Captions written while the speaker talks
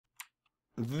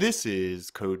This is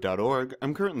code.org.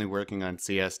 I'm currently working on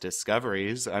CS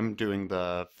Discoveries. I'm doing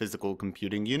the physical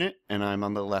computing unit, and I'm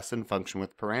on the lesson function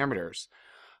with parameters.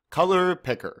 Color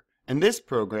picker. In this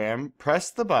program,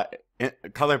 press the button.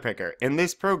 Color picker. In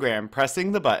this program,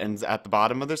 pressing the buttons at the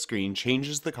bottom of the screen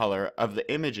changes the color of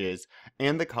the images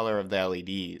and the color of the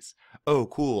LEDs. Oh,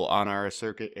 cool. On our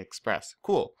Circuit Express.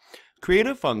 Cool. Create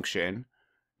a function.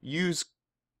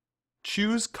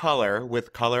 Choose color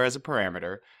with color as a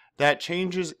parameter that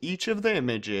changes each of the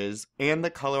images and the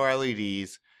color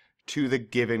LEDs to the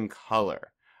given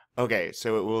color. Okay,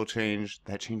 so it will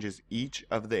that changes each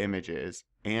of the images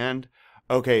and,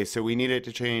 okay, so we need it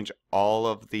to change all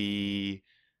of the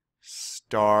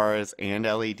stars and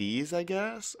LEDs, I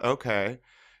guess? Okay.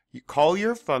 You call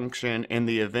your function in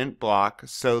the event block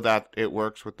so that it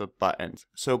works with the buttons.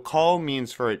 So call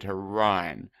means for it to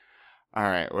run. All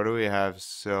right, what do we have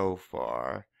so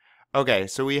far? Okay,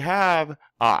 so we have,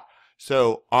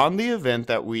 so on the event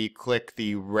that we click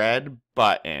the red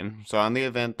button, so on the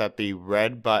event that the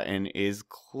red button is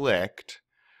clicked,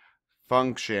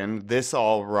 function, this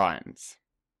all runs.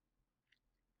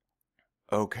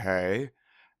 Okay,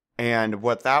 and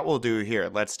what that will do here,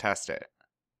 let's test it.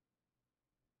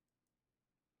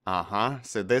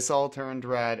 So this all turned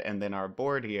red, and then our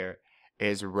board here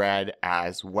is red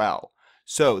as well.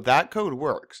 So that code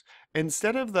works.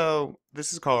 Instead of, though,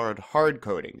 this is called hard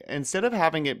coding. Instead of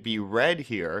having it be red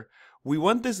here, we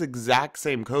want this exact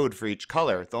same code for each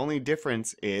color. The only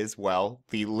difference is, well,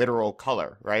 the literal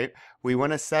color, right? We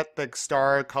want to set the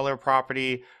star color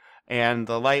property and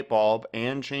the light bulb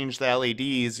and change the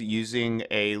LEDs using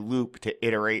a loop to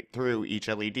iterate through each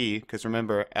LED. Because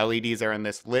remember, LEDs are in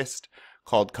this list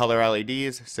called color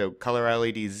LEDs. So color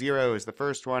LED 0 is the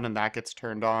first one, and that gets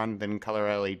turned on. Then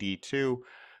color LED 2,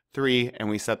 3, and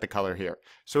we set the color here.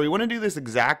 So we want to do this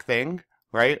exact thing,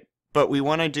 right? But we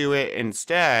want to do it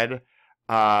instead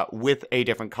with a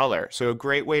different color. So a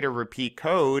great way to repeat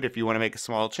code, if you want to make a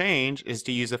small change, is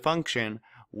to use a function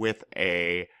with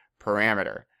a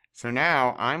parameter. So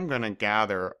now I'm going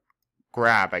to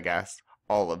grab, I guess,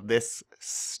 all of this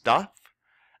stuff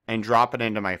and drop it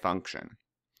into my function.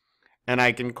 And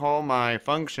I can call my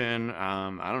function,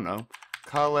 I don't know,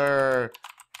 color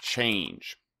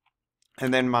change.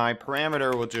 And then my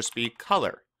parameter will just be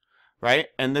color, right?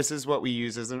 And this is what we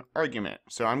use as an argument.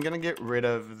 So I'm going to get rid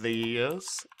of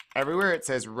this. Everywhere it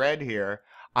says red here,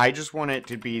 I just want it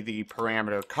to be the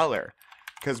parameter color,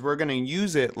 because we're going to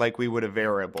use it like we would a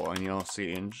variable, and you'll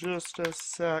see in just a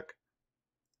sec.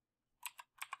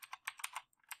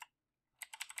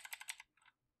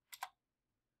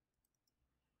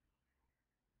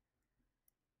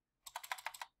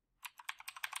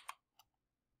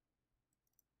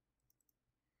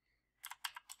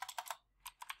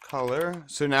 Color.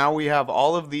 So now we have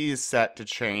all of these set to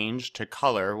change to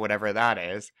color, whatever that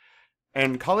is.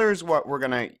 And color is what we're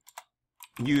going to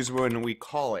use when we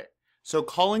call it. So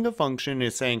calling a function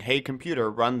is saying, hey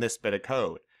computer, run this bit of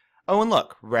code. Oh, and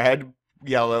look, red,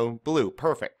 yellow, blue,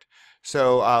 perfect.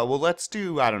 So, well, let's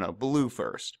do, I don't know, blue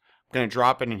first. I'm going to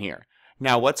drop it in here.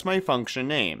 Now, what's my function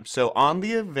name? So on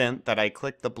the event that I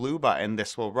click the blue button,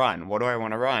 this will run. What do I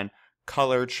want to run?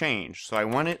 Color change. So I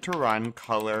want it to run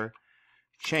color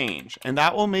change. And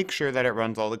that will make sure that it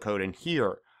runs all the code in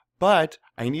here. But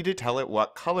I need to tell it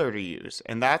what color to use,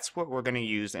 and that's what we're going to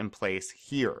use in place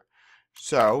here.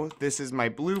 So this is my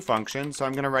blue function, so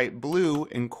I'm going to write blue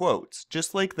in quotes,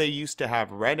 just like they used to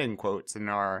have red in quotes in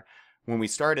when we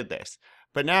started this.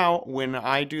 But now when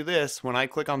I do this, when I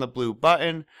click on the blue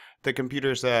button, the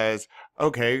computer says,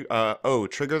 okay,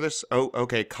 trigger this,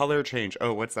 okay, color change,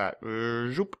 what's that?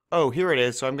 Oh, here it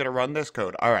is, so I'm going to run this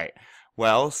code. All right,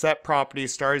 well, set property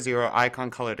star 0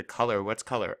 icon color to color. What's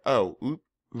color? And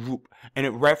it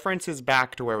references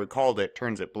back to where we called it,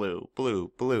 turns it blue,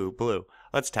 blue, blue, blue.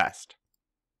 Let's test.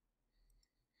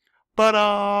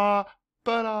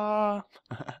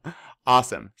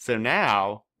 Awesome. So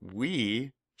now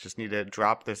we just need to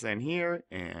drop this in here,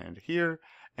 and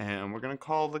we're going to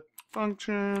call the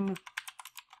function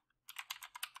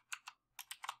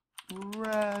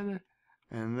red,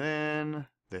 and then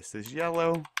this is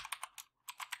yellow.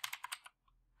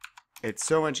 It's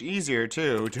so much easier,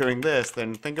 too, doing this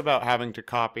than think about having to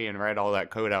copy and write all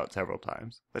that code out several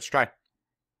times. Let's try.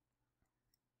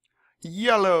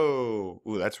 Yellow!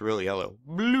 Ooh, that's really yellow.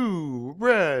 Blue,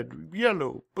 red,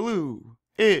 yellow, blue.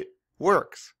 It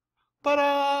works.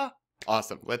 Ta-da!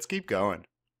 Awesome. Let's keep going.